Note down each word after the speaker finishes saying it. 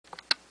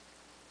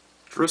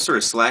Drosera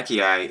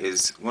slackii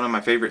is one of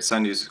my favorite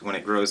sundews when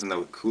it grows in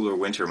the cooler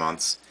winter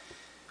months,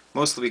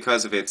 mostly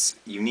because of its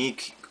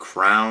unique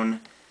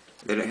crown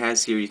that it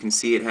has here. You can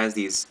see it has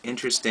these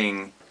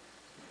interesting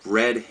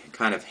red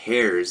kind of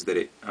hairs that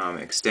it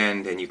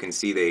extend, and you can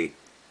see they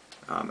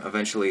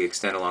eventually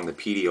extend along the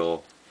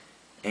petiole,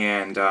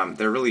 and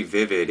they're really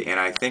vivid. And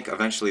I think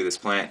eventually this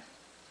plant,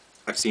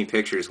 I've seen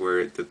pictures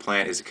where the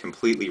plant is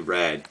completely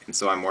red, and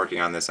so I'm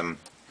working on this. I'm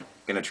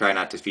going to try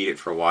not to feed it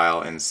for a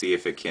while and see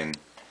if it can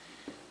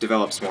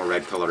develop some more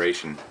red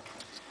coloration.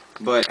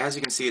 But as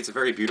you can see, it's a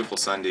very beautiful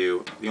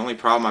sundew. The only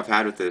problem I've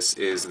had with this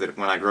is that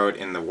when I grow it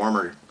in the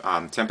warmer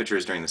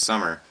temperatures during the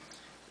summer,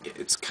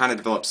 it's kind of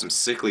developed some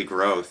sickly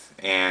growth,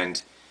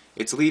 and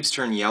its leaves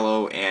turn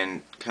yellow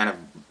and kind of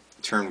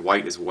turn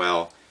white as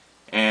well.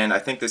 And I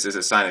think this is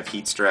a sign of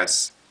heat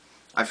stress.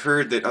 I've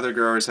heard that other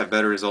growers have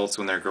better results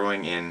when they're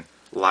growing in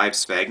live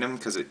sphagnum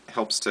because it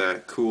helps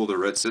to cool the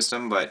root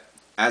system, but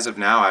as of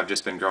now I've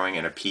just been growing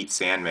in a peat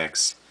sand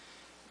mix,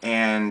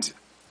 and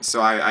so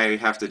I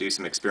have to do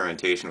some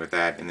experimentation with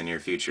that in the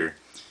near future.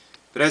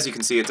 But as you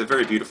can see, it's a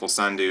very beautiful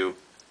sundew,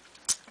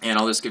 and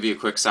I'll just give you a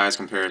quick size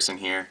comparison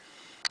here.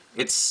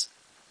 It's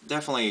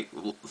definitely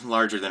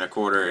larger than a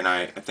quarter, and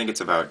I think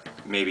it's about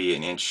maybe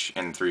 1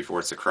 3/4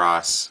 inches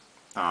across.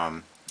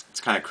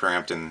 It's kind of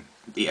cramped in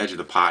the edge of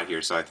the pot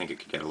here, so I think it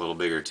could get a little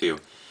bigger too.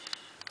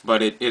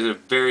 But it is a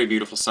very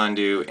beautiful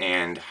sundew,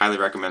 and highly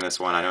recommend this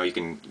one. I know you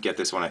can get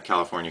this one at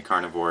California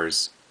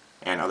Carnivorous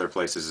and other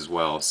places as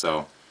well.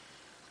 So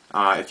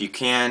if you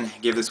can,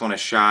 give this one a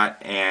shot.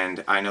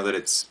 And I know that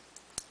it's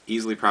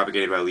easily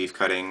propagated by leaf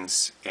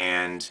cuttings,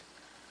 and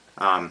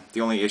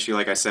the only issue,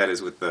 like I said,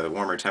 is with the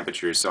warmer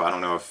temperatures, so I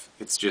don't know if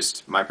it's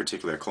just my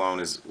particular clone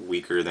is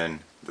weaker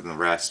than the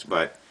rest,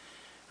 but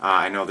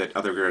I know that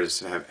other growers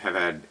have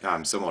had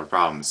similar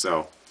problems.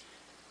 So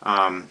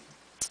I'm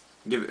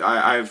just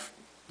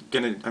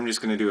going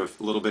to do a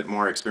little bit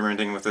more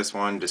experimenting with this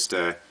one just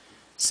to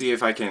see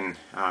if I can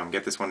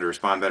get this one to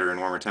respond better in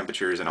warmer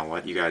temperatures, and I'll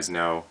let you guys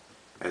know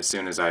as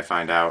soon as I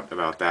find out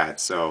about that.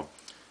 So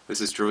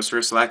this is Drosera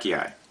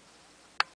slackii.